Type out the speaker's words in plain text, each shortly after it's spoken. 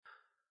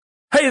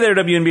Hey there,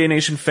 WNBA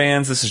Nation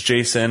fans. This is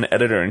Jason,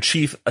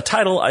 editor-in-chief, a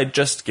title I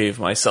just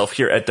gave myself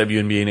here at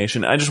WNBA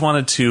Nation. I just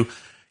wanted to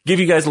give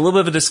you guys a little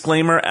bit of a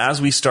disclaimer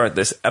as we start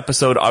this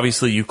episode.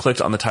 Obviously, you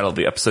clicked on the title of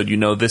the episode. You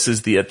know this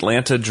is the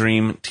Atlanta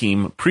Dream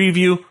Team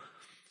preview.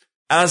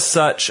 As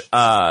such,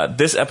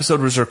 this episode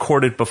was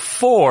recorded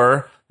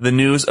before the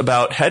news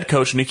about head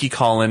coach Nicki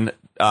Collen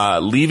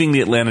leaving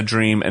the Atlanta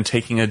Dream and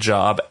taking a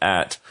job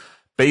at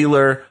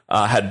Baylor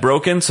had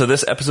broken. So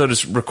this episode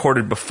is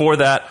recorded before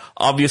that.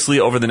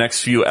 Obviously, over the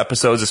next few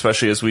episodes,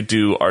 especially as we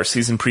do our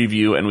season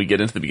preview and we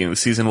get into the beginning of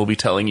the season, we'll be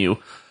telling you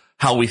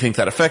how we think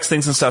that affects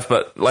things and stuff.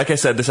 But like I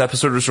said, this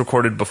episode was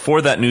recorded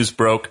before that news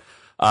broke.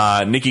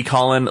 Nicki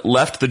Collen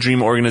left the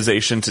Dream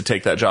organization to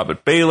take that job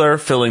at Baylor,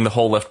 filling the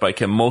hole left by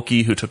Kim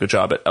Mulkey, who took a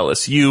job at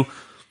LSU.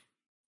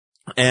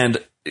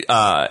 And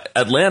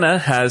Atlanta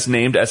has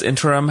named as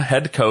interim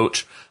head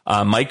coach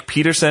Mike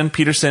Peterson.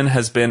 Peterson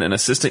has been an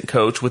assistant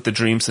coach with the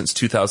Dream since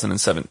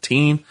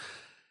 2017.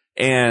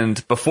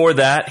 And before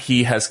that,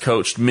 he has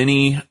coached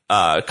many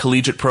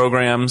collegiate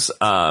programs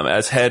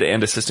as head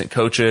and assistant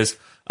coaches.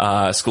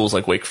 Schools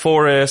like Wake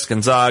Forest,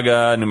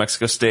 Gonzaga, New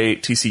Mexico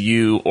State,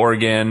 TCU,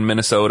 Oregon,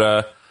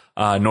 Minnesota,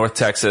 North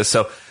Texas.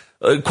 So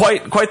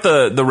quite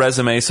the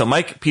resume. So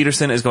Mike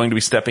Peterson is going to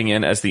be stepping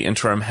in as the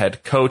interim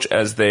head coach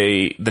as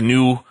the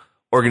new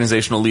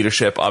organizational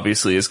leadership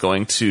obviously is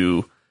going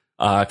to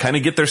kind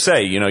of get their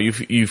say. You know,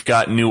 you've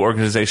got a new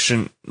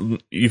organizational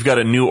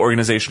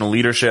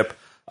leadership,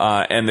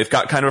 and they've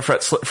got kind of a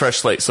fresh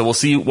slate. So we'll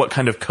see what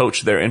kind of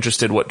coach they're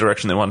interested, what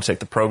direction they want to take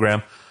the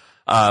program.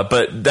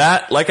 But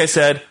that, like I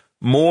said,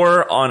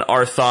 more on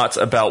our thoughts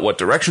about what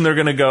direction they're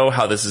going to go,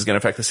 how this is going to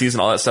affect the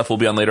season, all that stuff will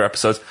be on later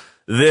episodes.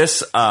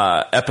 This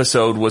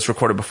episode was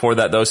recorded before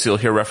that, though, so you'll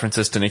hear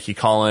references to Nicki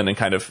Collen and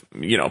kind of,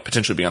 you know,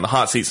 potentially be on the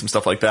hot seat, some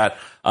stuff like that.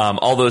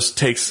 All those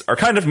takes are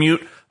kind of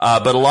mute,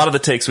 but a lot of the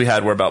takes we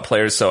had were about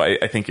players, so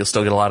I think you'll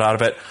still get a lot out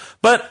of it.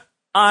 But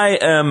I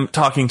am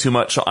talking too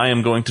much, so I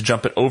am going to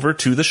jump it over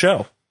to the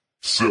show.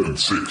 7,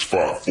 6,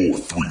 5, 4,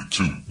 3,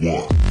 2,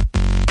 1.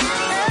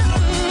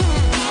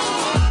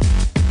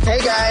 Hey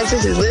guys,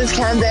 this is Liz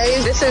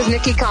Cambage. This is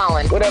Nicki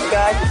Collen. What up,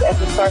 guys? It's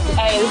Esther Carson.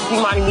 Hey, this is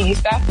Imani Media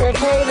Stafford.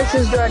 Hey, this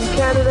is Jordan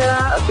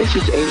Canada. This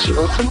is Asia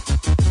Wilson.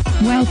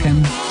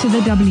 Welcome to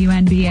the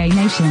WNBA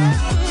Nation.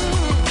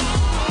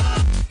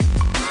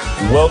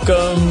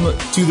 Welcome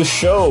to the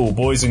show,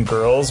 boys and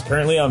girls.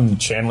 Apparently I'm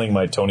channeling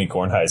my Tony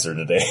Kornheiser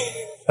today.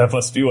 That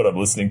must be what I'm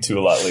listening to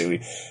a lot lately.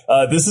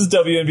 This is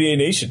WNBA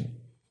Nation.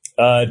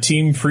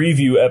 Team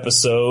preview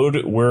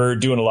episode. We're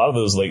doing a lot of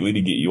those lately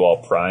to get you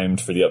all primed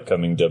for the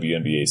upcoming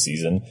WNBA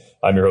season.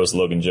 I'm your host,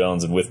 Logan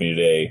Jones, and with me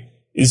today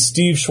is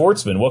Steve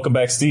Schwartzman. Welcome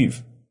back,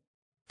 Steve.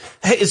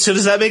 Hey, so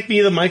does that make me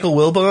the Michael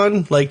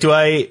Wilbon? Like, do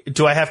I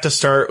have to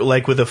start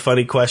like with a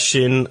funny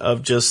question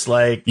of just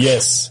like,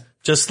 yes,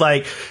 just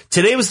like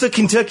today was the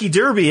Kentucky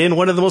Derby and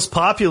one of the most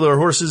popular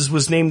horses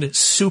was named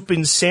Soup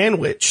and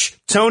Sandwich.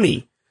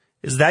 Tony,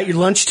 is that your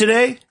lunch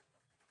today?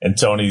 And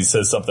Tony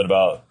says something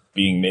about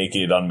being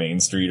naked on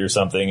Main Street or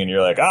something, and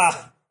you're like,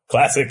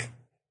 classic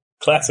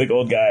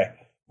old guy.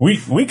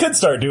 We could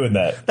start doing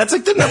that. That's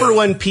like the number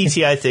one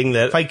PTI thing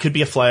that if I could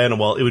be a fly on a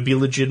wall, it would be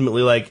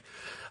legitimately like,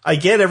 I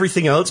get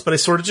everything else, but I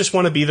sort of just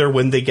want to be there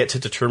when they get to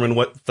determine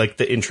what like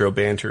the intro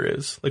banter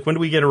is. Like when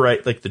do we get to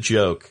write like the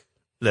joke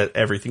that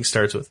everything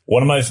starts with?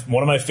 One of my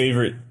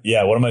favorite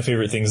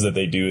things that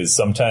they do is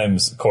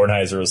sometimes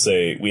Kornheiser will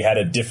say, we had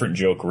a different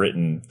joke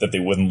written that they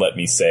wouldn't let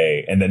me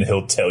say, and then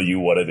he'll tell you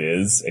what it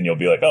is, and you'll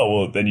be like, oh,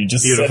 well, then you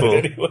just said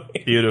it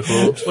anyway.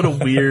 Beautiful. What a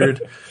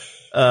weird,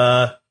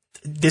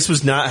 this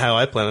was not how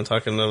I plan on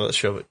talking about the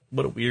show, but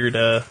what a weird,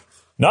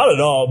 not at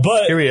all,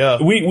 but here we go.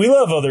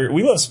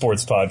 We love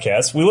sports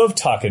podcasts. We love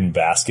talking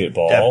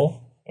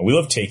basketball, and we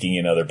love taking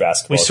in other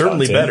basketball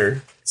certainly content.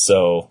 Better.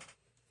 So,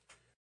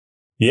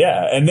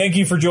 yeah, and thank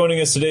you for joining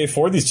us today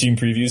for these team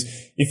previews.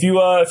 If you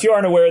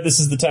aren't aware,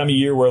 this is the time of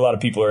year where a lot of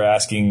people are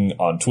asking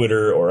on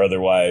Twitter or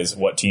otherwise,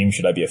 what team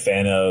should I be a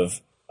fan of?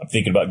 I'm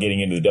thinking about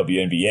getting into the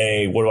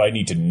WNBA. What do I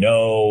need to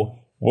know?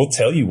 We'll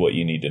tell you what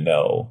you need to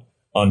know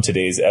on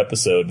today's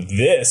episode.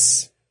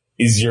 This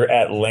is your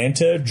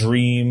Atlanta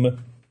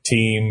Dream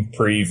Team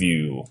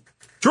preview.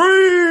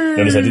 Dream!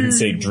 Notice I didn't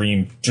say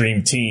dream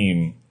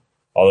team,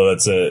 although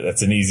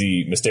that's an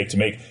easy mistake to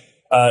make.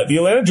 The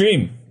Atlanta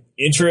Dream.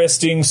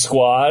 Interesting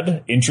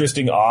squad,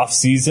 interesting off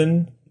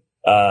season.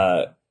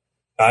 I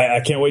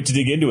can't wait to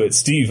dig into it.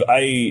 Steve,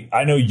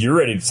 I know you're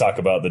ready to talk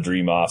about the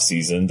Dream off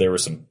season. There were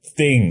some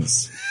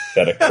things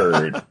that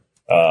occurred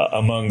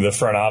among the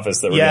front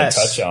office that we're going to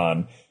touch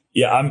on.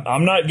 Yeah,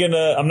 I'm not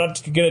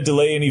gonna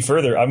delay any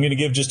further. I'm gonna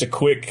give just a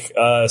quick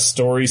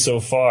story so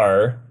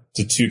far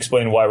to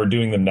explain why we're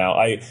doing them now.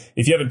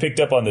 If you haven't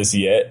picked up on this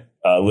yet,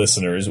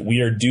 listeners,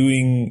 we are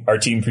doing our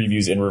team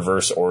previews in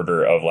reverse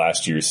order of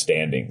last year's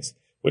standings,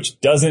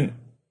 which doesn't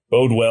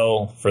bode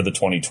well for the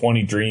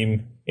 2020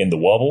 Dream in the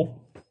Wubble.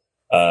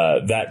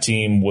 That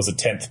team was a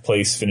 10th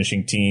place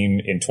finishing team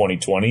in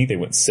 2020. They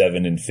went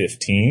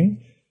 7-15.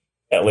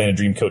 Atlanta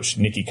Dream coach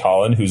Nicki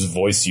Collen, whose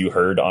voice you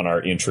heard on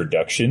our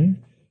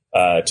introduction,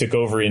 took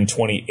over in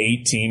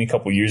 2018, a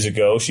couple years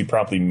ago. She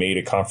promptly made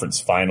a conference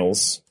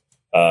finals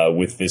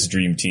with this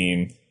Dream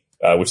team,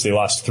 which they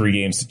lost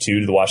 3-2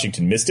 to the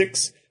Washington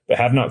Mystics, but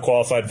have not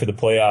qualified for the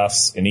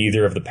playoffs in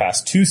either of the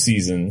past 2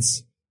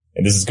 seasons.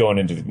 And this is going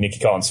into Nikki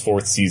Collins'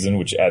 4th season,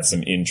 which adds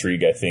some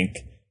intrigue, I think,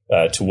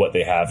 to what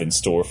they have in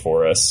store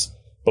for us.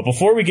 But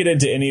before we get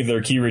into any of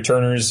their key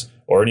returners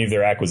or any of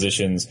their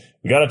acquisitions,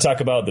 we got to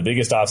talk about the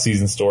biggest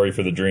offseason story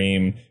for the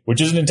Dream,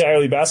 which isn't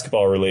entirely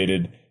basketball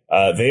related.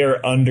 They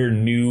are under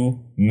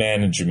new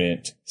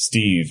management.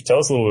 Steve, tell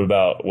us a little bit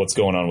about what's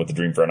going on with the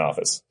Dream front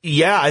office.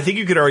 Yeah, I think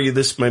you could argue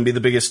this might be the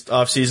biggest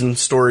offseason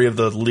story of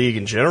the league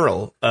in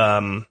general.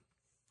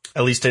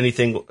 At least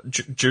anything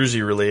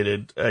Jersey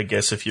related, I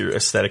guess, if you're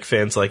aesthetic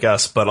fans like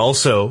us, but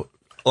also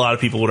a lot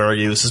of people would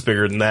argue this is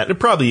bigger than that. It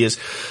probably is.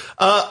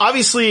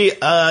 Obviously,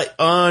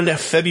 on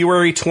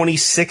February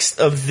 26th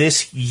of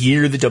this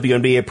year, the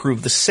WNBA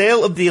approved the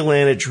sale of the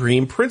Atlanta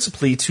Dream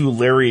principally to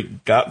Larry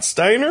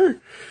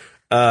Gottsteiner.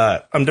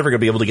 I'm never going to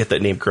be able to get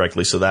that name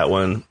correctly, so that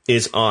one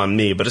is on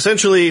me. But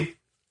essentially,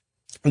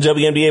 the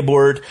WNBA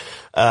board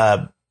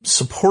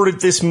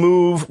supported this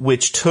move,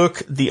 which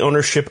took the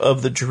ownership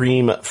of the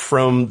Dream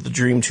from the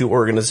Dream 2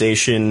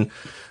 organization,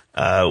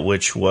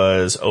 which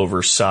was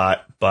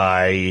oversought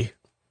by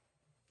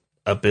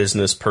a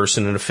business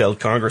person and a failed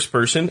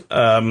congressperson.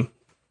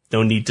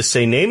 No need to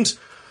say names.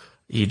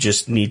 You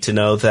just need to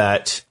know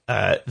that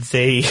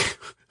they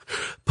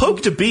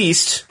poked a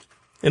beast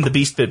and the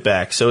beast bit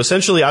back. So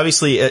essentially,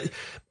 obviously,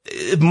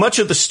 much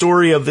of the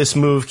story of this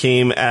move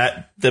came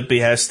at the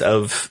behest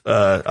of,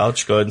 I'll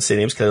just go ahead and say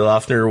names. Kelly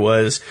Loeffler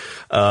was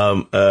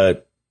a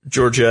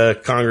Georgia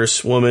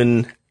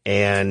congresswoman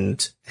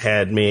and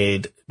had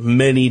made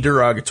many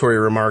derogatory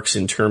remarks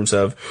in terms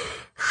of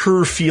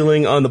her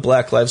feeling on the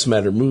Black Lives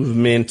Matter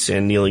movement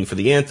and kneeling for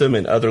the anthem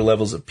and other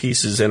levels of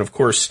pieces. And of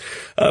course,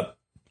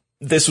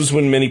 this was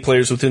when many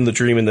players within the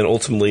Dream and then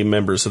ultimately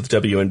members of the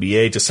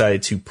WNBA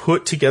decided to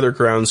put together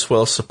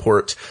groundswell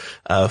support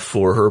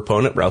for her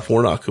opponent, Ralph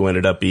Warnock, who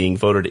ended up being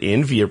voted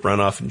in via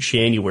runoff in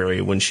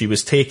January. When she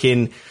was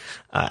taken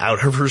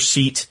out of her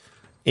seat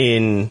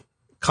in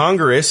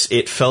Congress,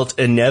 it felt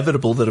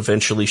inevitable that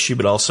eventually she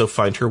would also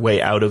find her way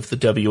out of the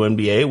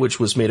WNBA, which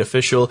was made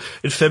official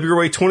in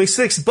February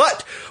 26th.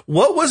 But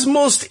what was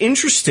most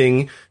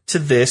interesting to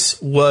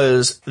this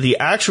was the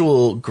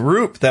actual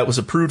group that was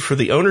approved for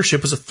the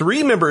ownership was a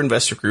 3-member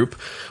investor group,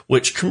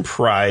 which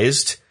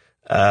comprised,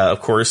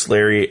 of course,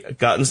 Larry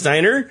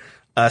Gottsteiner,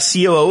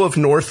 COO of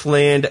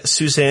Northland,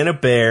 Susanna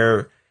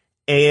Baer,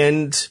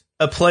 and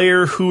a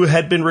player who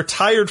had been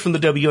retired from the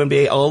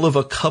WNBA all of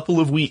a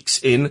couple of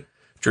weeks in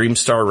Dream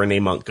star Renee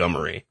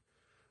Montgomery,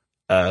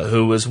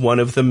 who was one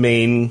of the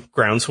main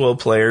groundswell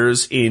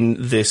players in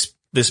this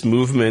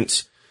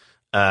movement,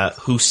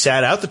 who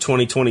sat out the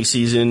 2020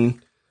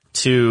 season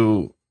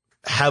to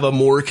have a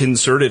more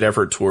concerted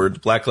effort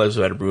toward Black Lives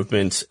Matter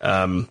movement,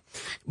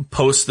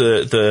 post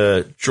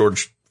the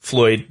George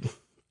Floyd,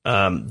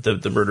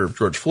 the murder of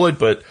George Floyd,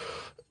 but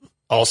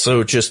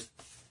also just,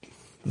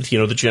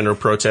 the general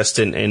protest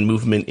and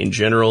movement in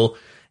general,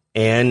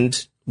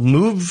 and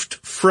moved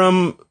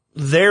from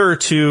there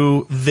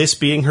to this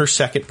being her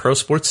second pro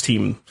sports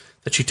team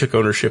that she took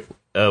ownership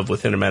of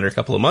within a matter of a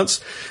couple of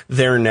months.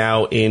 They're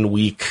now in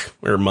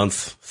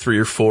month 3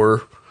 or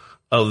 4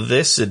 of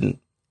this. And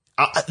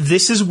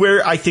this is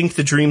where I think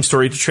the Dream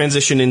story, to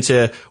transition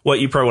into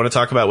what you probably want to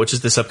talk about, which is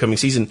this upcoming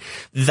season.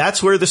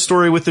 That's where the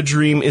story with the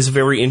Dream is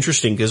very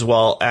interesting, because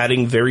while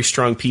adding very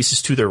strong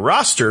pieces to their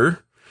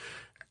roster,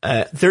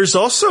 there's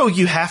also,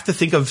 you have to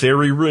think of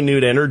very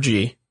renewed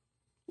energy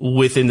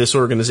within this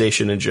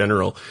organization in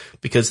general,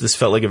 because this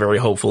felt like a very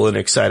hopeful and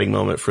exciting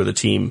moment for the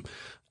team,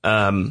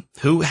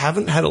 who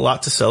haven't had a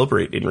lot to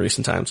celebrate in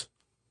recent times.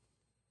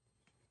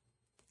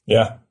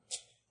 Yeah.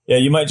 Yeah,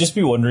 you might just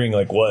be wondering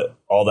what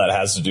all that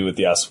has to do with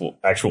the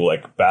actual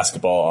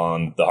basketball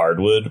on the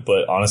hardwood,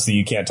 but honestly,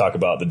 you can't talk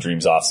about the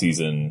Dream's off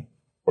season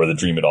or the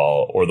Dream at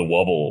all or the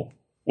Wubble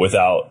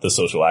without the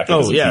social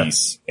activism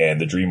piece, and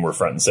the Dream were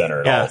front and center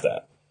and all of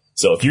that.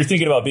 So if you're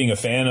thinking about being a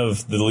fan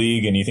of the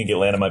league and you think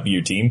Atlanta might be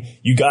your team,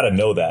 you got to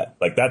know that.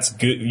 That's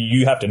good.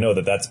 You have to know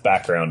that that's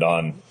background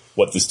on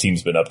what this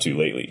team's been up to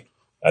lately.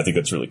 I think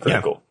that's really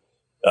critical.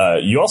 Yeah.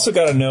 You also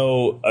got to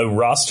know a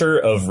roster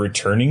of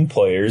returning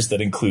players that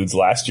includes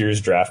last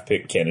year's draft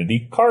pick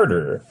Kennedy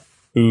Carter,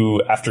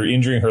 who, after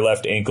injuring her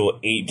left ankle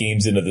 8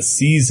 games into the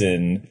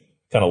season,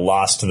 kind of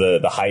lost the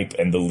hype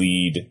and the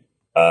lead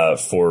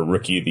for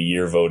Rookie of the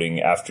Year voting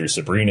after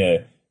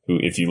Sabrina, who,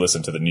 if you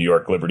listen to the New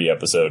York Liberty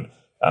episode,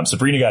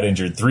 Sabrina got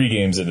injured 3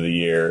 games into the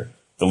year.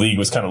 The league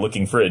was kind of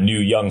looking for a new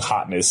young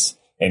hotness,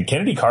 and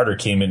Kennedy Carter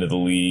came into the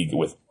league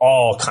with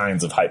all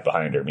kinds of hype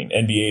behind her. I mean,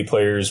 NBA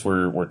players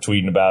were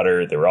tweeting about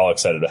her. They were all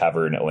excited to have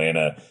her in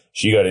Atlanta.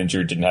 She got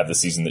injured, didn't have the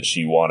season that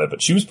she wanted,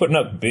 but she was putting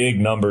up big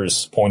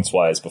numbers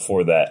points-wise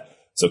before that.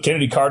 So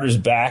Kennedy Carter's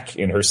back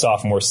in her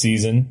sophomore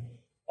season.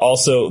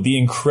 Also, the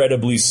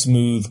incredibly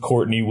smooth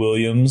Courtney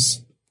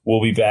Williams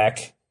will be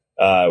back.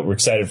 We're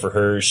excited for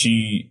her.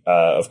 She,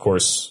 of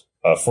course,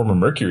 a former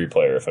Mercury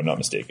player, if I'm not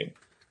mistaken.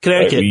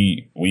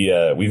 Connecticut.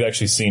 Right? We've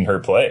actually seen her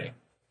play.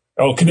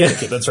 Oh,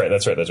 Connecticut. That's right.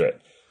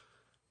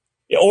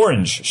 Yeah,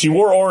 orange. She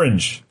wore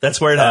orange.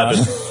 That's where it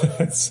happened.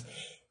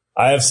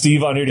 I have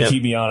Steve on here to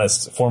keep me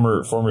honest.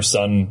 Former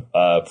Sun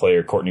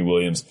player Courtney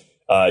Williams.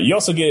 You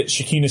also get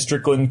Shakina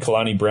Strickland,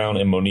 Kalani Brown,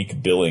 and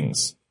Monique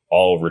Billings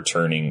all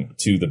returning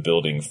to the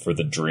building for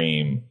the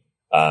Dream.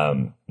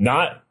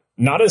 Not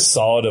as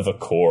solid of a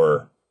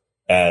core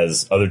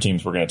as other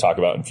teams we're going to talk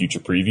about in future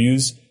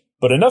previews,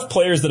 but enough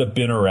players that have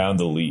been around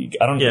the league.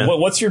 I don't know.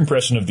 What's your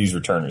impression of these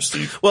returners,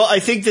 Steve? Well, I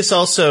think this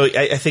also,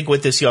 I think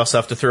with this, you also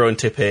have to throw in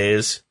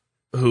Tipes,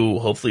 who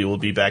hopefully will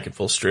be back at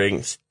full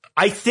strength.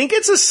 I think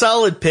it's a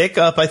solid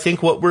pickup. I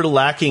think what we're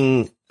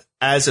lacking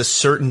as a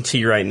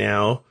certainty right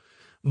now,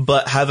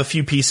 but have a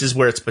few pieces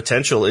where it's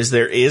potential, is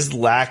there is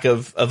lack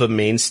of a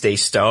mainstay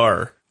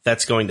star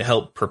that's going to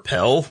help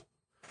propel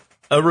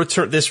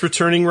this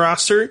returning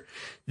roster.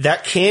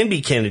 That can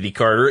be Kennedy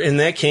Carter, and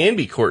that can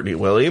be Courtney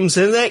Williams,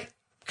 and that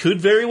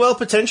could very well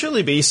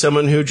potentially be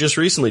someone who just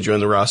recently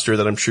joined the roster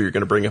that I'm sure you're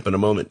going to bring up in a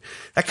moment.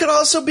 That could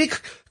also be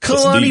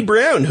Kalani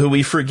Brown, who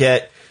we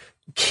forget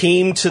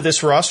came to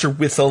this roster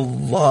with a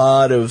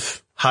lot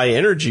of high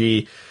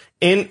energy.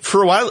 And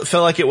for a while, it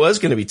felt like it was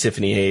going to be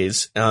Tiffany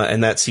Hayes,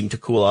 and that seemed to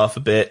cool off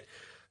a bit.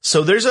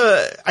 So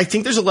I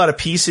think there's a lot of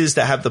pieces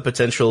that have the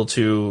potential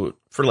to,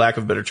 for lack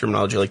of better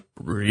terminology, like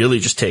really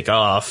just take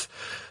off.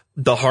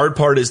 The hard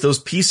part is those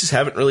pieces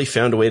haven't really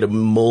found a way to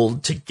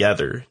mold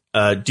together.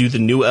 Do the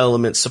new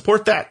elements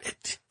support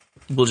that?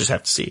 We'll just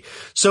have to see.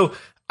 So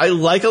I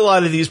like a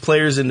lot of these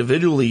players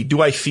individually.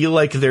 Do I feel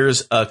like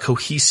there's a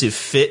cohesive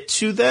fit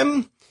to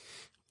them?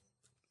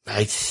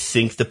 I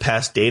think the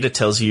past data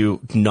tells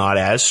you not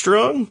as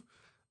strong.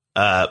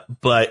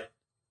 But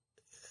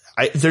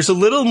there's a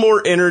little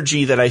more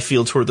energy that I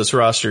feel toward this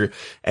roster,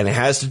 and it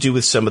has to do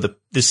with some of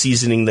the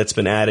seasoning that's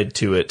been added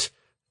to it.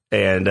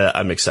 And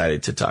I'm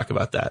excited to talk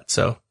about that.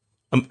 So,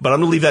 but I'm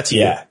going to leave that to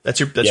you. That's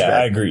your bad.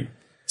 I agree.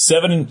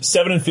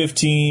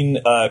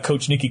 7-15.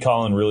 Coach Nikki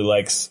Collin really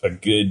likes a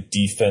good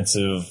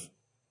defensive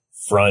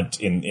front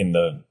in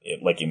the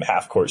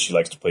half court. She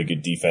likes to play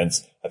good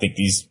defense. I think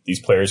these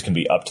players can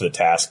be up to the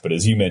task, but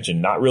as you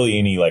mentioned, not really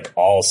any like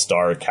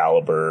all-star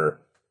caliber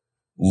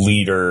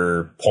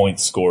leader, point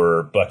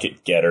scorer,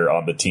 bucket getter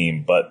on the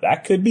team, but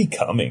that could be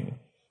coming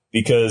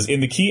because in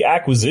the key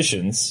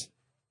acquisitions,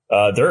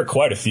 there are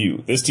quite a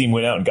few. This team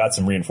went out and got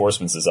some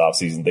reinforcements this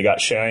offseason. They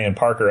got Cheyenne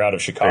Parker out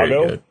of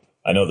Chicago.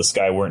 I know the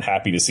Sky weren't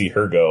happy to see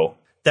her go.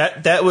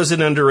 That was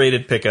an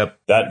underrated pickup.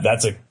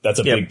 That's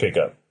a big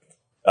pickup.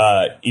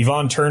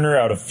 Yvonne Turner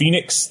out of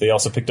Phoenix. They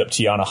also picked up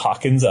Tiana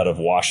Hawkins out of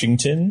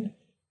Washington.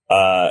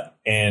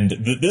 And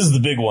this is the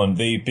big one.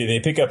 They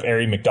pick up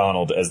Ari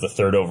McDonald as the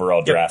third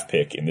overall draft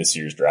pick in this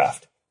year's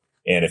draft.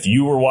 And if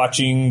you were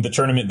watching the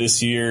tournament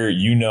this year,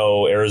 you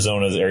know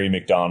Arizona's Ari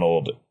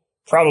McDonald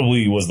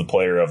probably was the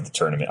player of the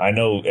tournament. I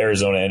know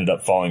Arizona ended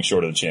up falling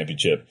short of the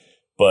championship,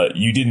 but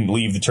you didn't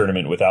leave the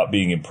tournament without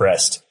being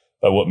impressed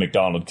by what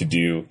McDonald could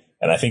do.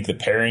 And I think the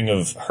pairing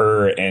of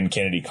her and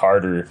Kennedy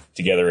Carter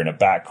together in a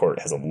backcourt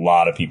has a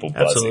lot of people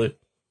buzzing. Absolutely.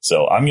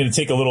 So I'm going to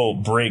take a little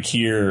break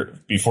here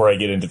before I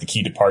get into the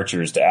key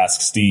departures to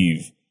ask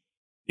Steve,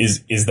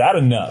 is that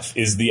enough?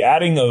 Is the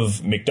adding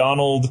of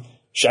McDonald,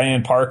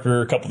 Cheyenne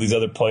Parker, a couple of these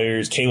other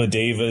players, Kayla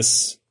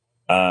Davis,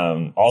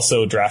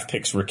 also draft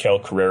picks Raquel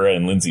Carrera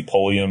and Lindsay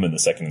Pulliam in the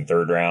second and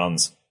third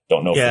rounds.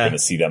 Don't know if we're going to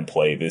see them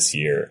play this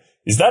year.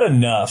 Is that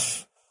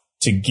enough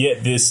to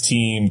get this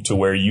team to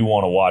where you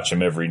want to watch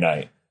them every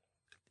night?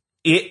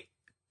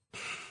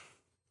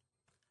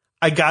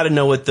 I got to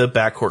know what the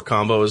backcourt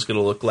combo is going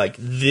to look like.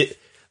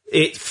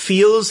 It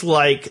feels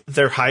like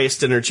their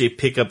highest energy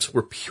pickups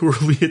were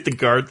purely at the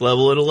guard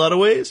level in a lot of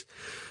ways,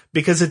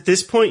 because at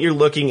this point you're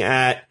looking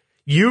at,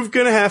 you're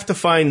going to have to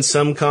find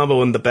some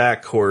combo in the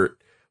backcourt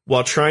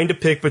while trying to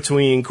pick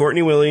between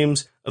Courtney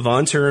Williams,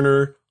 Yvonne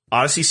Turner,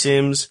 Odyssey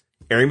Sims,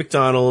 Ari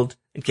McDonald,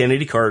 and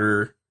Kennedy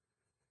Carter,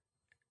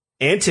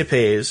 and Tip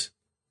Hayes.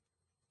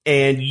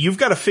 And you've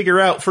got to figure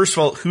out, first of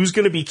all, who's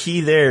going to be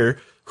key there,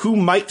 who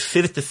might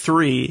fit at the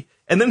three,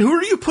 and then who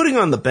are you putting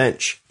on the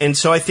bench? And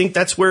so I think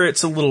that's where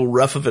it's a little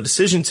rough of a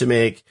decision to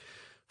make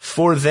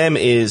for them.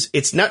 Is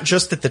it's not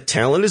just that the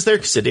talent is there,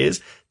 because it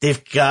is.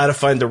 They've got to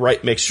find the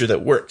right mixture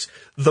that works.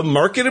 The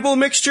marketable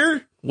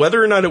mixture,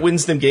 whether or not it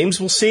wins them games,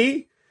 we'll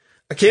see.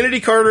 A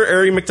Kennedy Carter,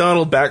 Ari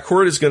McDonald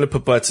backcourt is going to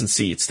put butts in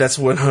seats. That's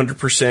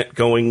 100%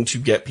 going to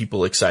get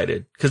people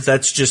excited, because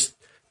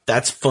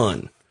that's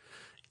fun.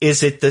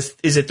 Is it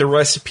the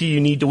recipe you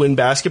need to win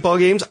basketball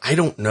games? I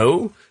don't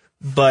know.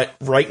 But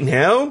right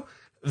now,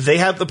 they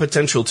have the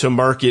potential to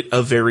market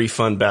a very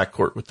fun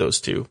backcourt with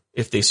those two,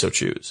 if they so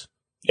choose.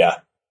 Yeah,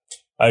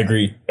 I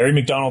agree. Ari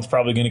McDonald's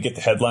probably going to get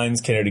the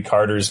headlines. Kennedy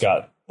Carter's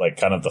got like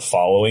kind of the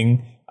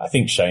following. I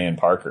think Cheyenne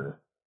Parker,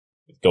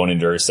 going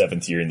into her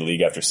 7th year in the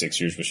league after 6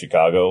 years with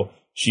Chicago,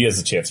 she has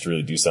a chance to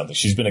really do something.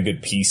 She's been a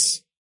good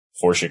piece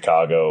for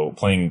Chicago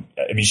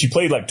she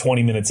played like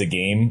 20 minutes a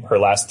game her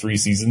last 3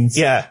 seasons.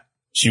 Yeah.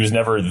 She was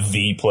never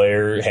the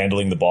player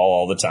handling the ball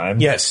all the time.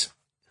 Yes.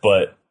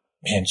 But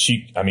man,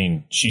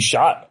 she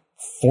shot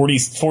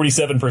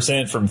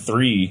 47% from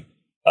three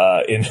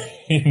in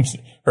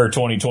her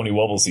 2020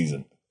 Wubble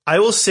season. I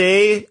will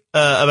say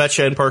about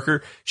Shannon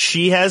Parker,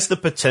 she has the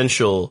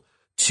potential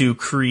to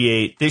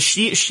create this.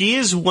 She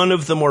is one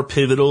of the more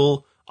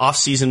pivotal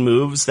off-season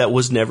moves that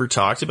was never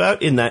talked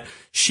about, in that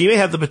she may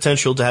have the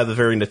potential to have a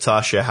very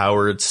Natasha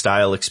Howard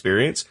style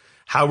experience.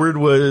 Howard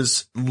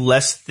was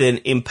less than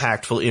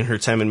impactful in her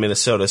time in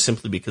Minnesota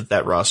simply because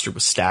that roster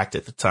was stacked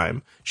at the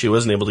time. She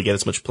wasn't able to get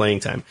as much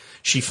playing time.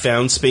 She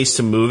found space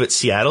to move at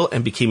Seattle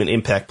and became an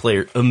impact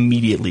player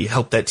immediately,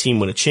 helped that team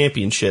win a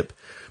championship.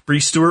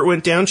 Bree Stewart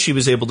went down. She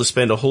was able to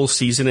spend a whole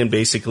season and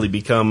basically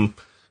become,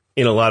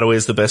 in a lot of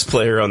ways, the best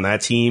player on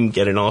that team,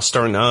 get an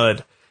all-star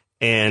nod,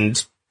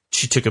 and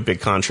she took a big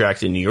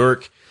contract in New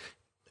York.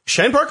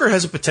 Shannon Parker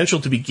has a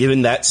potential to be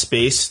given that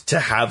space to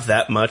have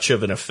that much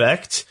of an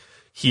effect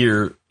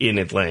here in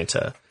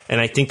Atlanta.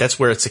 And I think that's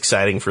where it's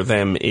exciting for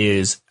them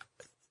is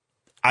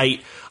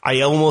I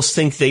almost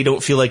think they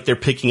don't feel like they're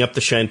picking up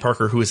the Shannon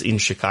Parker who is in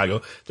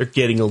Chicago. They're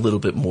getting a little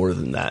bit more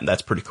than that, and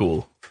that's pretty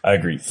cool. I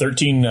agree.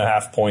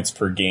 13.5 points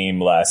per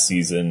game last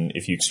season.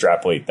 If you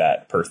extrapolate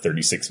that per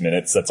 36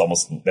 minutes, that's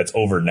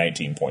over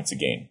 19 points a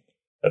game.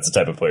 That's the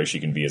type of player she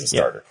can be as a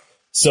starter. Yeah.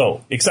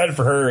 So excited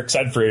for her,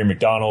 excited for Aaron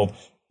McDonald.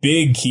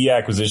 Big key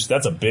acquisition.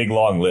 That's a big,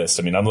 long list.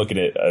 I mean, I'm looking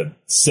at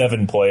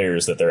 7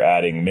 players that they're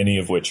adding, many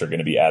of which are going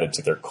to be added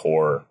to their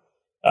core.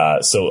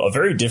 So a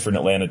very different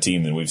Atlanta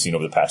team than we've seen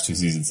over the past 2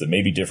 seasons that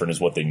maybe different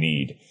is what they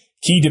need.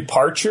 Key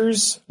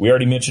departures. We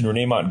already mentioned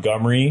Renee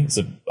Montgomery is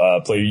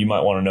a player you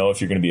might want to know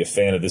if you're going to be a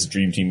fan of this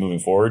Dream team moving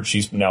forward.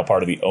 She's now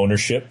part of the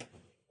ownership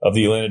of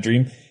the Atlanta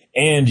Dream.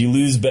 And you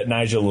lose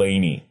Betnijah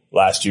Laney,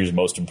 last year's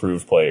most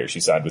improved player. She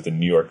signed with the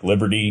New York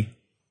Liberty,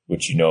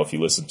 which you know if you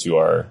listen to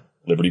our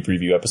Liberty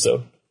preview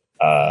episode.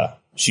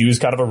 She was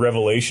kind of a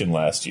revelation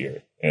last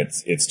year, and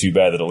it's too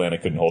bad that Atlanta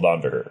couldn't hold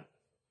on to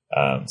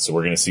her. So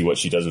we're going to see what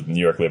she does with the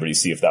New York Liberty,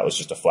 see if that was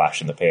just a flash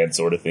in the pan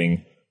sort of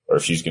thing, or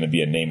if she's going to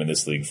be a name in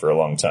this league for a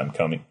long time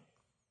coming.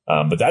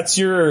 But that's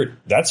your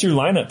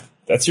lineup.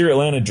 That's your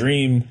Atlanta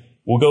Dream.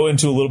 We'll go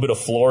into a little bit of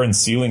floor and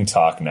ceiling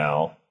talk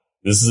now.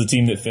 This is a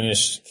team that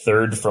finished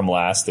 3rd from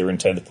last. They were in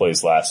 10th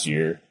place last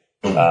year.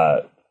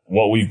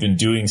 What we've been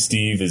doing,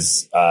 Steve,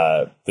 is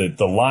the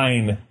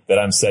line that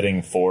I'm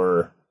setting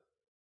for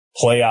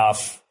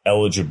playoff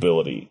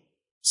eligibility.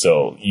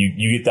 So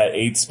you get that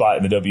 8th spot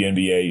in the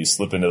WNBA, you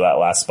slip into that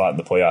last spot in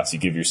the playoffs, you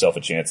give yourself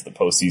a chance at the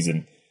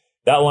postseason.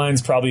 That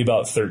line's probably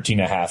about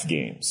 13.5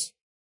 games.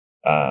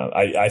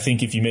 I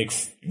think if you make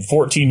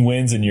 14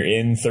 wins and you're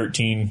in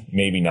 13,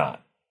 maybe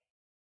not.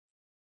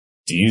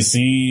 Do you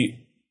see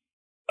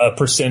a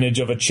percentage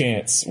of a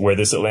chance where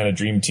this Atlanta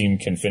Dream team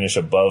can finish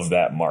above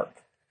that mark?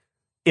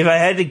 If I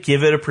had to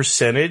give it a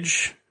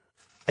percentage,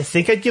 I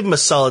think I'd give them a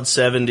solid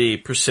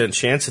 70%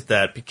 chance at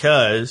that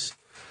because...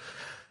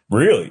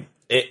 Really?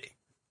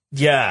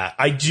 Yeah,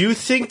 I do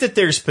think that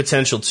there's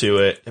potential to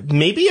it.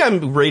 Maybe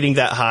I'm rating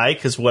that high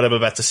because what I'm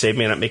about to say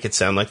may not make it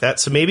sound like that.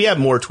 So maybe I'm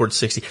more towards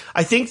 60.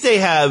 I think they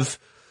have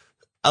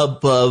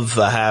above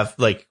a half,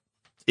 like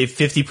if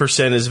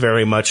 50% is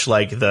very much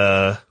like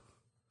the,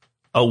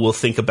 oh, we'll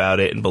think about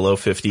it, and below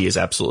 50 is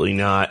absolutely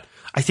not.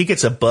 I think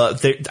it's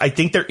above. I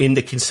think they're in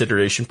the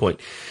consideration point.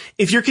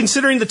 If you're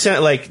considering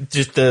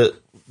just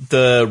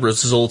the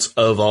results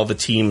of all the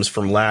teams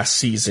from last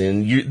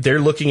season, they're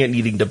looking at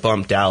needing to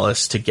bump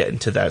Dallas to get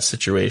into that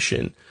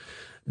situation.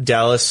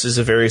 Dallas is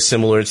a very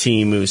similar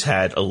team who's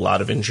had a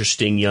lot of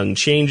interesting young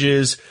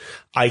changes.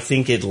 I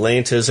think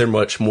Atlanta's are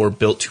much more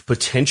built to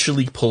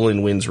potentially pull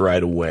in wins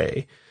right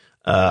away.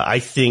 I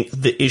think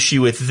the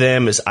issue with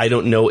them is I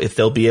don't know if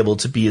they'll be able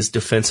to be as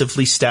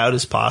defensively stout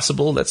as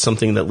possible. That's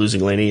something that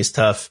losing Laney is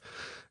tough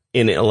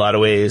in a lot of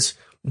ways.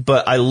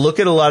 But I look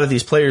at a lot of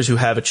these players who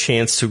have a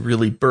chance to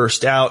really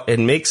burst out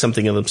and make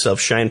something of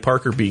themselves. Shannon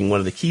Parker being one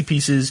of the key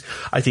pieces.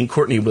 I think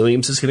Courtney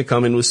Williams is going to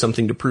come in with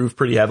something to prove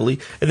pretty heavily.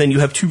 And then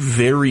you have 2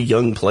 very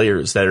young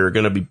players that are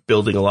going to be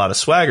building a lot of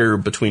swagger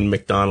between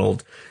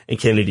McDonald and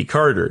Kennedy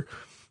Carter.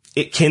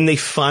 Can they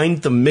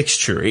find the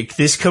mixture?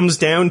 This comes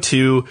down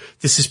to,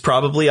 this is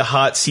probably a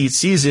hot seat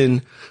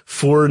season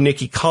for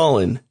Nikki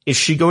Collin. Is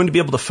she going to be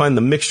able to find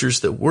the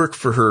mixtures that work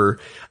for her?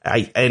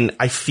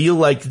 I feel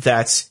like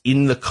that's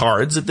in the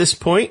cards at this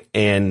point.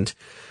 And,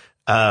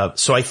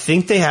 so I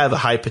think they have a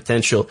high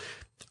potential.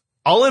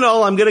 All in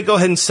all, I'm going to go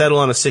ahead and settle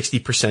on a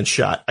 60%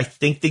 shot. I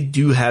think they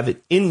do have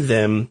it in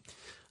them,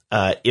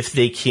 if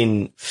they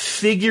can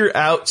figure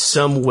out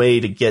some way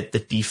to get the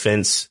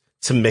defense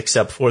to mix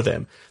up for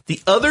them.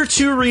 The other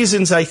 2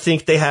 reasons I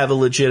think they have a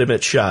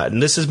legitimate shot,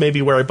 and this is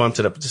maybe where I bumped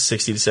it up to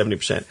 60 to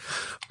 70%.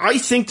 I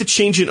think the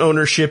change in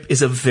ownership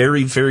is a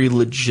very, very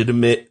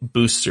legitimate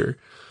booster.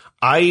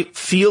 I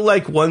feel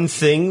like one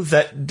thing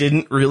that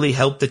didn't really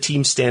help the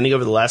team standing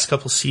over the last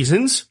couple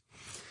seasons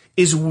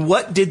is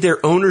what did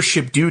their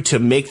ownership do to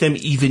make them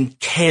even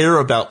care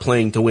about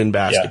playing to win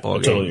basketball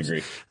games? I totally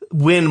agree.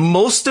 when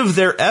most of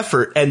their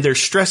effort and their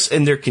stress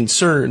and their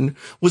concern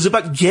was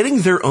about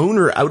getting their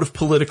owner out of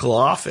political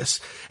office.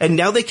 And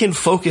now they can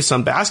focus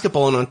on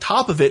basketball, and on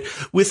top of it,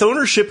 with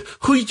ownership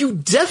who you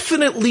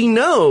definitely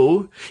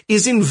know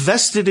is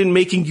invested in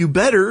making you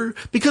better,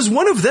 because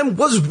one of them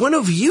was one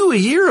of you a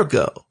year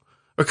ago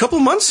or a couple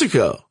months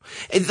ago.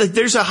 And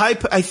there's I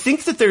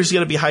think that there's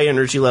going to be high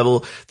energy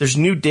level. There's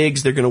new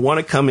digs. They're going to want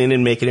to come in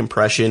and make an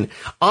impression.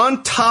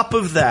 On top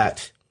of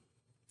that,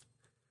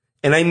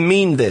 and I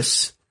mean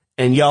this,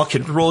 and y'all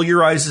can roll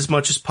your eyes as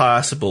much as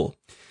possible,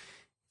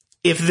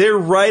 if they're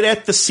right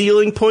at the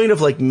ceiling point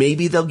of like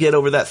maybe they'll get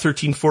over that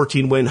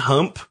 13-14 win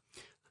hump,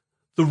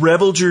 the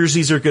Rebel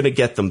jerseys are going to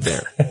get them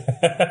there.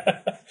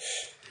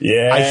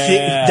 Yeah. I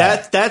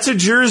think that's a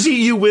jersey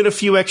you win a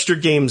few extra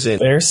games in.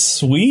 They're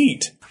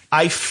sweet.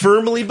 I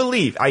firmly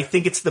believe. I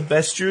think it's the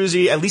best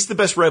jersey, at least the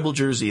best Rebel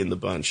jersey in the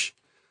bunch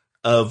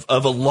of a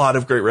lot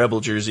of great Rebel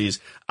jerseys.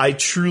 I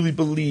truly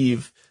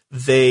believe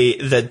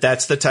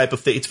that's the type of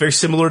thing. It's very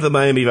similar to the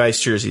Miami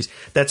Vice jerseys.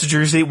 That's a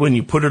jersey when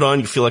you put it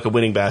on, you feel like a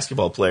winning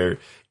basketball player,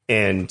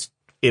 and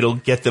it'll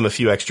get them a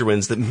few extra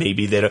wins that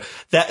maybe they don't.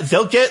 That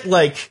they'll get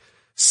like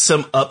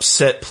some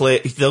upset play.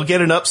 They'll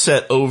get an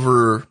upset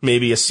over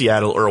maybe a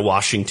Seattle or a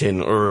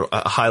Washington or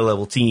a high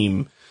level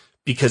team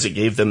because it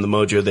gave them the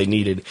mojo they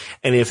needed.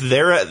 And if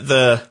they're at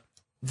the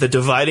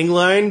dividing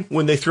line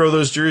when they throw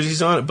those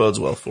jerseys on, it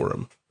bodes well for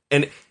them.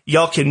 And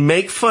y'all can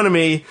make fun of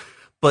me,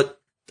 but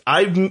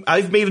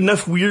I've made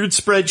enough weird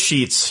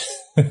spreadsheets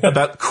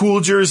about cool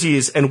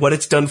jerseys and what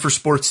it's done for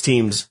sports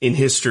teams in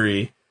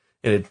history,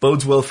 and it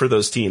bodes well for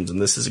those teams,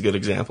 and this is a good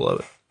example of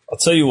it. I'll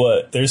tell you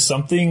what, there's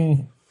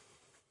something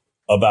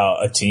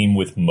about a team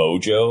with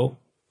mojo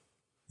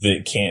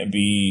that can't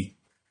be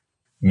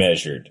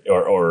measured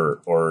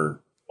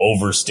or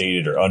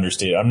overstated or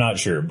understated. I'm not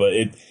sure, but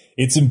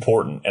it's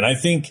important. And I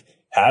think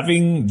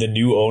having the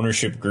new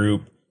ownership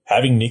group,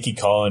 having Nikki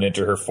Collin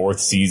enter her 4th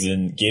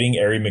season, getting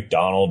Ari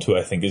McDonald, who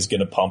I think is going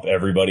to pump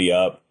everybody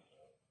up,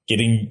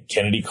 getting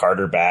Kennedy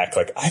Carter back.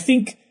 Like, I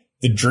think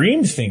the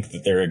Dream think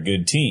that they're a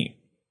good team.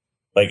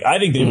 Like, I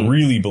think they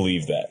really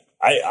believe that.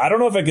 I don't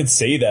know if I could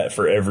say that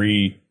for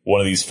every one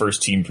of these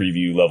first team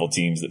preview level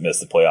teams that missed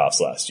the playoffs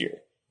last year.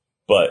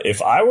 But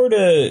if I were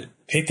to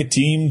pick a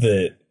team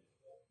that,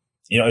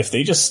 you know, if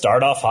they just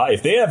start off high,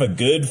 if they have a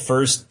good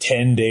first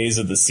 10 days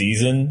of the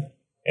season,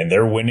 and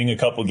they're winning a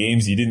couple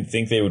games you didn't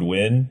think they would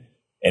win,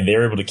 and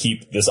they're able to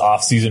keep this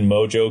offseason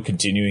mojo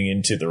continuing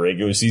into the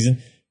regular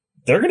season,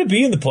 they're going to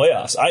be in the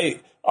playoffs.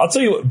 I'll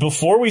tell you what,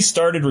 before we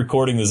started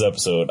recording this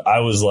episode, I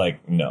was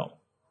like, no.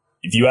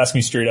 If you ask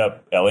me straight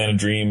up, Atlanta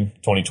Dream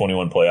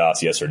 2021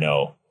 playoffs, yes or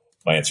no,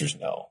 my answer is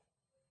no.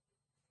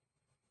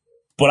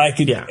 But I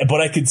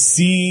could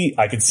see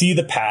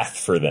the path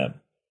for them.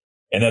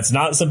 And that's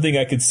not something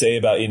I could say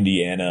about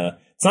Indiana.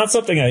 It's not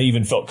something I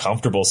even felt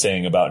comfortable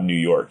saying about New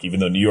York, even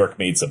though New York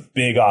made some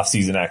big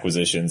offseason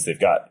acquisitions. They've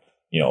got,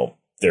 you know,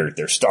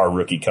 their star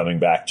rookie coming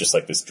back just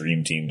like this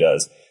Dream team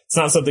does. It's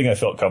not something I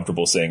felt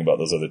comfortable saying about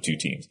those other two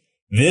teams.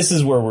 This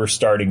is where we're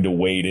starting to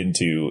wade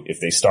into, if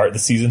they start the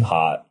season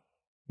hot,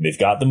 they've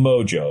got the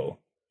mojo,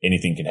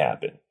 anything can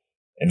happen.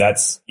 And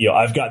that's, you know,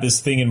 I've got this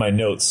thing in my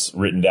notes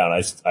written down.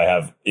 I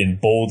have in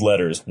bold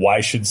letters,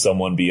 why should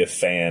someone be a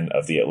fan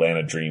of the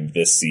Atlanta Dream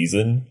this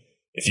season?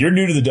 If you're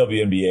new to the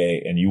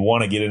WNBA and you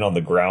want to get in on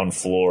the ground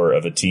floor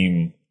of a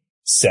team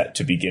set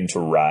to begin to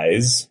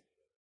rise,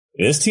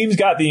 this team's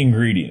got the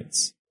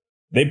ingredients.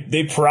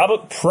 They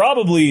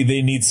probably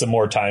they need some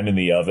more time in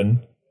the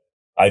oven.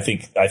 I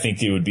think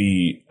it would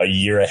be a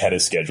year ahead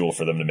of schedule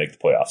for them to make the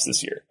playoffs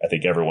this year. I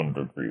think everyone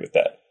would agree with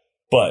that.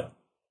 But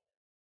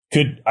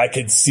I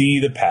could see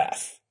the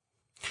path.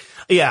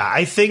 Yeah,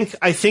 I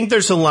think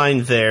there's a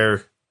line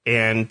there.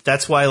 And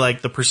that's why,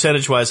 like, the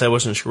percentage-wise, I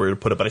wasn't sure where to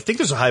put it, but I think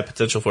there's a high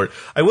potential for it.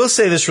 I will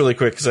say this really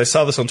quick, because I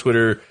saw this on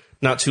Twitter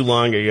not too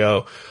long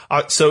ago.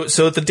 So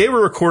at the day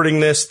we're recording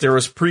this, there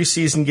was a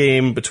preseason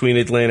game between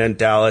Atlanta and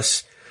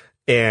Dallas,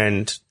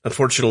 and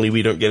unfortunately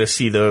we don't get to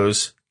see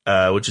those,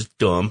 which is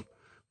dumb.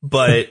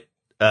 But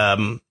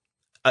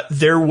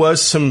there was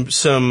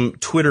some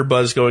Twitter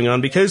buzz going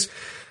on, because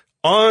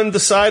on the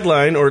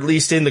sideline, or at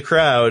least in the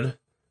crowd,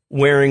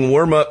 wearing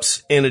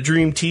warm-ups and a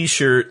Dream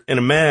t-shirt and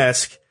a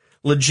mask,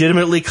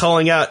 legitimately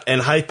calling out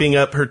and hyping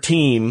up her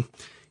team,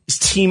 is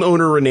team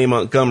owner Renee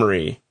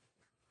Montgomery.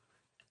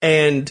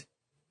 And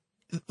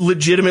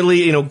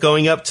legitimately, you know,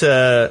 going up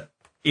to,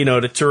 you know,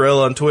 to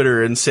Terrell on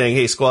Twitter and saying,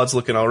 hey, squad's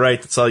looking all right.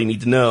 That's all you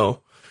need to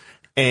know.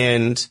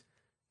 And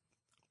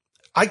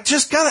I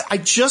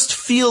just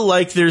feel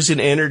like there's an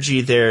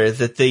energy there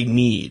that they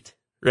need,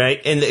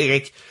 right? And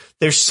like,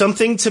 there's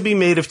something to be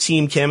made of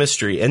team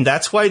chemistry. And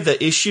that's why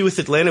the issue with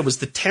Atlanta was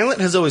the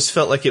talent has always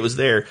felt like it was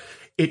there.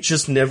 It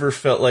just never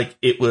felt like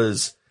it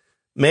was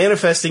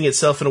manifesting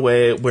itself in a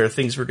way where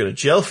things were going to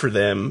gel for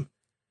them.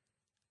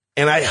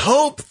 And I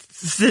hope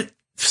that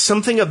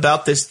something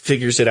about this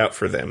figures it out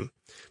for them,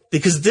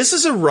 because this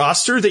is a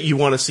roster that you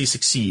want to see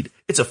succeed.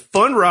 It's a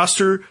fun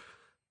roster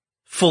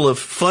full of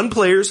fun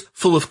players,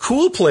 full of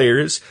cool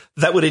players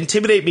that would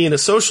intimidate me in a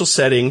social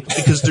setting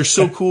because they're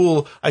so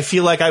cool. I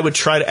feel like I would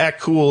try to act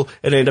cool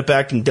and end up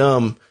acting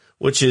dumb,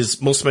 which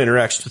is most of my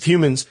interactions with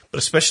humans, but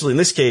especially in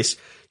this case.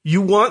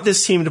 You want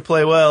this team to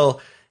play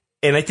well,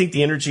 and I think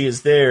the energy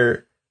is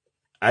there.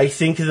 I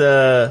think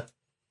the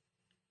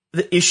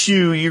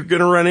issue you're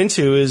going to run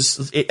into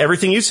is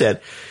everything you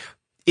said.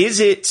 Is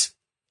it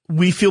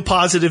we feel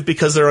positive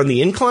because they're on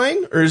the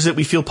incline, or is it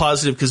we feel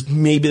positive because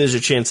maybe there's a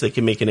chance they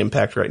can make an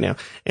impact right now?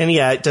 And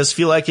yeah, it does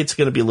feel like it's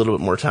going to be a little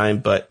bit more time,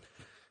 but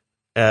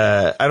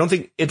I don't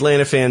think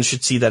Atlanta fans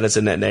should see that as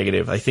a net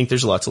negative. I think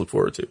there's a lot to look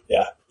forward to.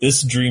 Yeah,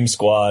 this Dream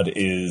Squad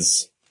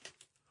is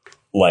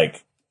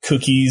like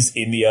cookies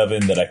in the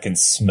oven that I can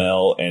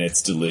smell, and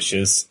it's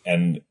delicious,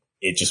 and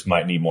it just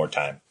might need more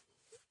time.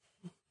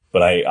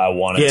 But I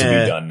want it to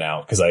be done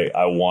now because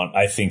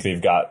I think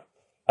they've got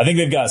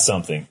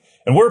something.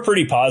 And we're a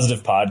pretty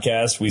positive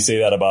podcast. We say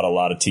that about a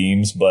lot of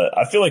teams, but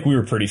I feel like we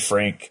were pretty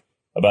frank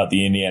about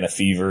the Indiana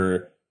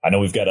Fever. I know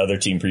we've got other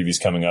team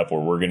previews coming up where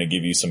we're going to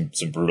give you some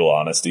brutal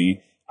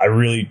honesty. I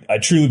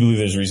truly believe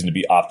there's reason to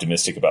be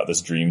optimistic about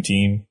this dream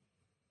team.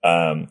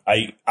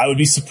 I would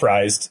be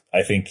surprised,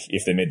 I think,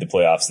 if they made the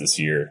playoffs this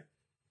year,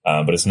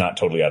 but it's not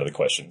totally out of the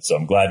question. So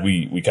I'm glad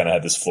we kind of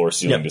had this floor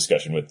ceiling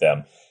discussion with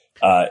them.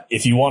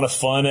 If you want a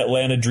fun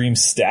Atlanta Dream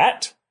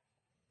stat,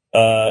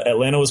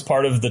 Atlanta was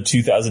part of the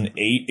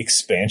 2008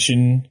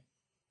 expansion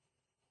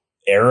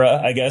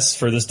era, I guess,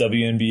 for this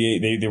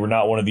WNBA. They were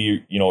not one of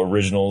the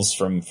originals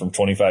from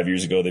 25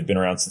 years ago. They've been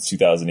around since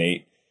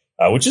 2008,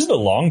 which isn't a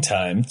long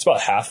time. It's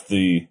about half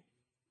the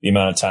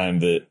amount of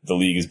time that the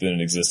league has been in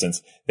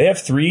existence. They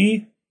have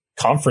 3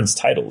 conference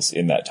titles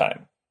in that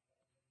time.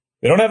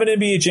 They don't have an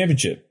NBA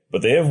championship,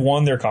 but they have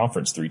won their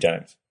conference 3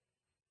 times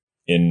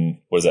in,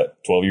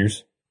 12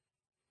 years?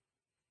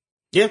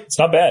 Yeah. It's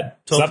not bad.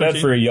 It's not bad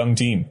for a young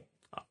team.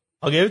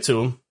 I'll give it to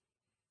them.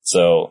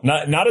 So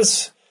not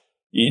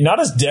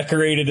as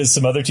decorated as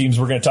some other teams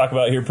we're going to talk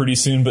about here pretty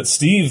soon. But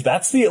Steve,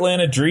 that's the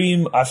Atlanta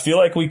Dream. I feel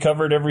like we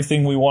covered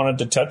everything we wanted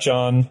to touch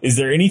on. Is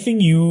there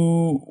anything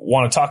you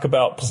want to talk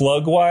about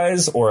plug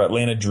wise or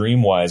Atlanta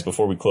Dream wise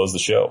before we close the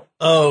show?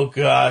 Oh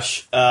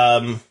gosh.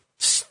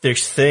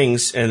 There's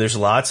things, and there's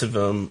lots of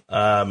them.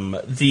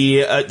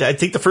 I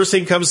think the first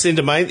thing comes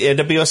into mind, the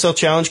NWSL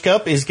Challenge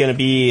Cup is going to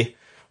be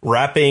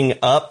wrapping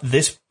up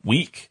this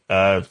week.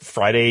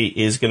 Friday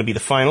is going to be the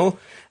final.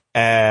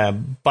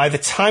 By the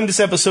time this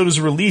episode is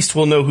released,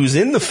 we'll know who's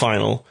in the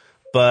final,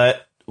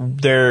 but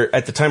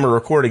at the time of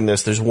recording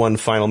this, there's one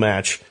final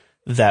match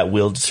that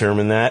will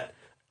determine that.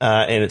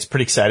 And it's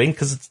pretty exciting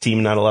because it's a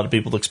team not a lot of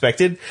people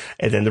expected.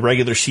 And then the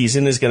regular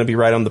season is going to be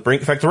right on the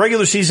brink. In fact, the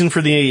regular season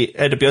for the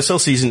NWSL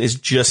season is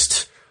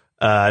just,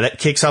 that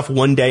kicks off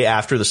one day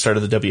after the start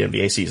of the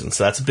WNBA season.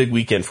 So that's a big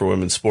weekend for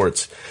women's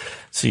sports.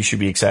 So you should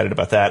be excited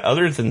about that.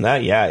 Other than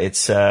that, yeah,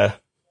 it's,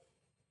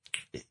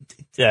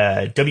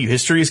 W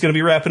History is going to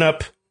be wrapping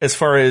up as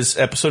far as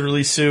episode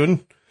release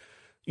soon.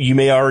 You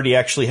may already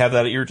actually have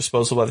that at your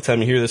disposal by the time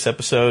you hear this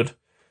episode.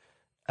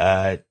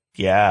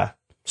 Yeah.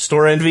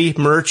 Store Envy,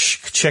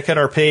 merch, check out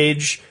our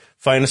page,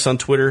 find us on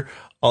Twitter,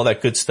 all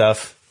that good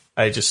stuff.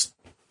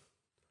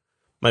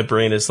 My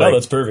brain is like,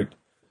 that's perfect.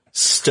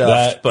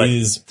 Stuffed, but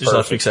there's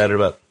lots to be excited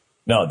about.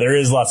 No, there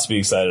is lots to be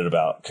excited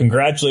about.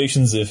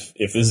 Congratulations if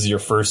this is your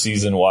first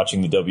season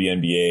watching the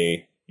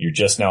WNBA. You're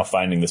just now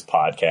finding this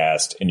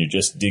podcast and you're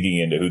just digging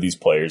into who these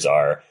players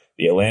are.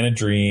 The Atlanta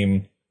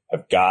Dream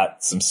have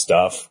got some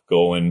stuff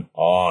going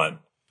on.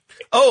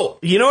 Oh,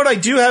 you know what? I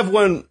do have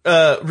one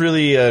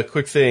really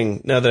quick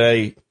thing now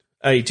that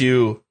I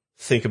do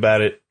think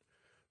about it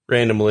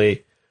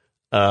randomly.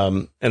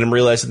 And I'm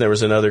realizing there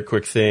was another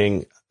quick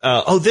thing.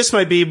 This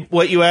might be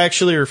what you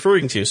actually are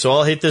referring to. So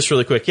I'll hit this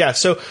really quick. Yeah.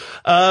 So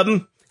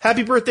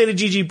happy birthday to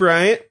Gigi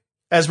Bryant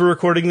as we're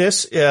recording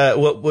this.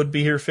 What would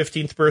be her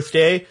 15th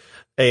birthday.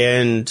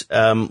 And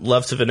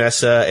love to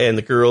Vanessa and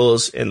the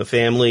girls and the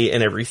family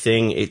and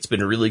everything. It's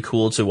been really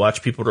cool to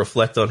watch people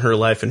reflect on her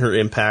life and her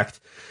impact.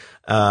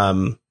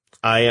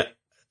 I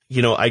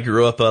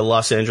grew up a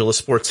Los Angeles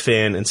sports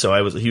fan, and so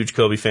I was a huge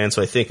Kobe fan,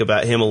 so I think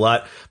about him a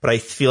lot. But I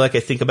feel like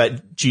I think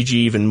about Gigi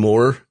even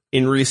more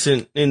in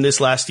this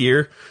last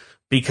year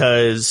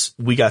because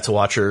we got to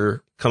watch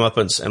her come up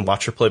and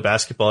watch her play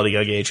basketball at a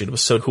young age. It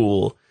was so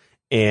cool.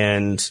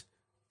 And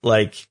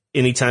like,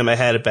 anytime I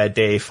had a bad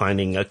day,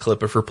 finding a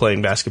clip of her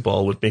playing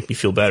basketball would make me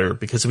feel better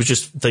because it was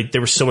just like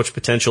there was so much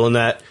potential in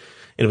that.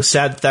 And it was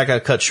sad that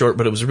got cut short,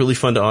 but it was really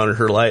fun to honor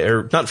her life,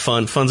 or not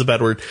fun. Fun's a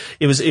bad word.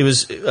 It was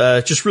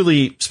just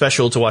really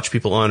special to watch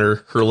people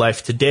honor her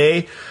life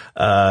today.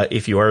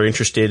 If you are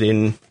interested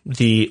in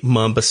the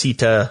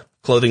Mambacita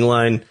clothing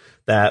line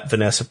that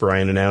Vanessa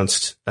Bryant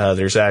announced,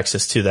 there's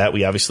access to that.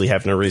 We obviously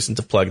have no reason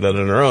to plug that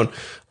on our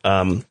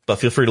own. But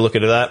feel free to look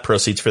into that.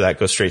 Proceeds for that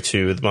go straight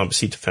to the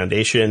Mambacita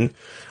Foundation.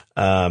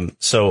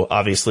 So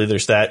obviously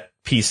there's that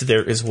piece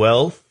there as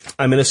well.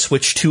 I'm going to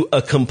switch to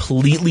a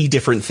completely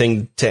different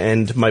thing to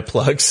end my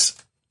plugs.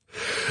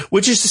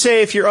 Which is to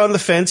say, if you're on the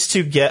fence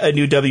to get a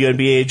new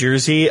WNBA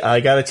jersey, I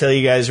got to tell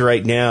you guys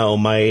right now,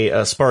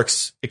 my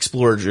Sparks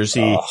Explorer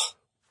jersey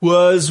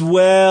was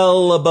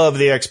well above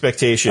the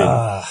expectation.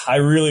 I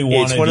really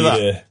wanted you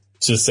to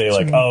just say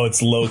like, oh,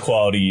 it's low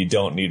quality. You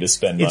don't need to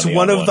spend money. It's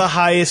one of the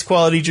highest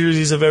quality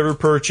jerseys I've ever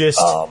purchased.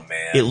 Oh,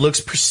 man. It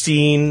looks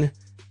pristine.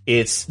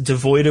 It's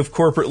devoid of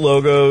corporate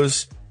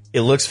logos.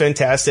 It looks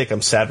fantastic.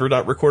 I'm sad we're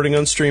not recording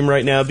on stream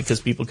right now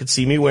because people could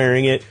see me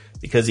wearing it,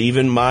 because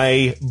even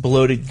my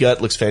bloated gut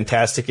looks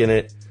fantastic in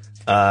it.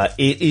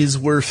 It is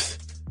worth,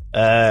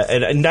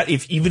 and not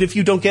even if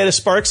you don't get a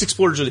Sparks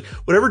Explorer jersey,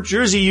 whatever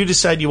jersey you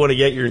decide you want to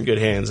get, you're in good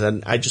hands.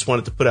 And I just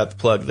wanted to put out the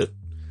plug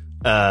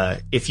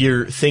that, if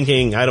you're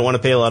thinking, I don't want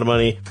to pay a lot of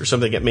money for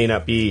something that may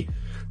not be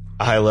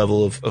a high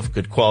level of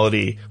good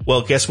quality,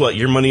 well, guess what?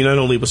 Your money not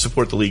only will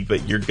support the league,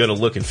 but you're going to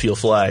look and feel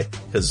fly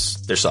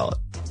because they're solid.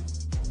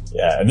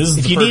 Yeah, and this is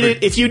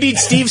if you need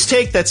Steve's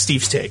take, that's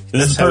Steve's take.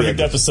 This is a perfect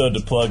episode to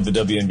plug the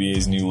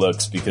WNBA's new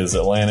looks, because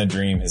Atlanta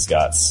Dream has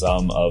got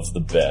some of the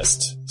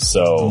best.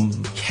 So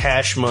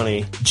cash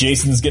money.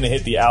 Jason's gonna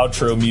hit the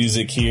outro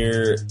music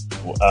here.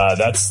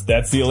 That's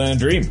the Atlanta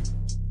Dream.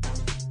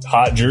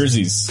 Hot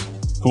jerseys,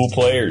 cool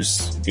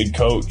players, good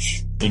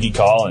coach. Nikki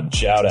Collins,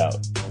 shout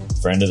out,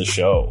 friend of the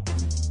show.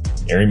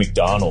 Ari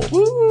McDonald,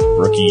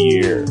 rookie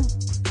year.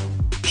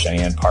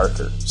 Cheyenne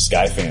Parker.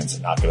 Sky fans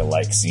are not going to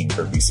like seeing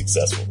her be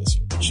successful this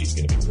year, but she's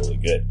going to be really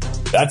good.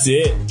 That's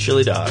it.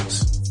 Chili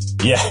dogs.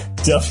 Yeah.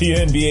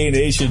 WNBA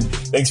Nation.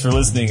 Thanks for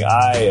listening.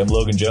 I am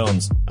Logan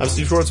Jones. I'm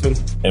Steve Schwartzman.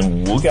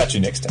 And we'll catch you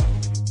next time.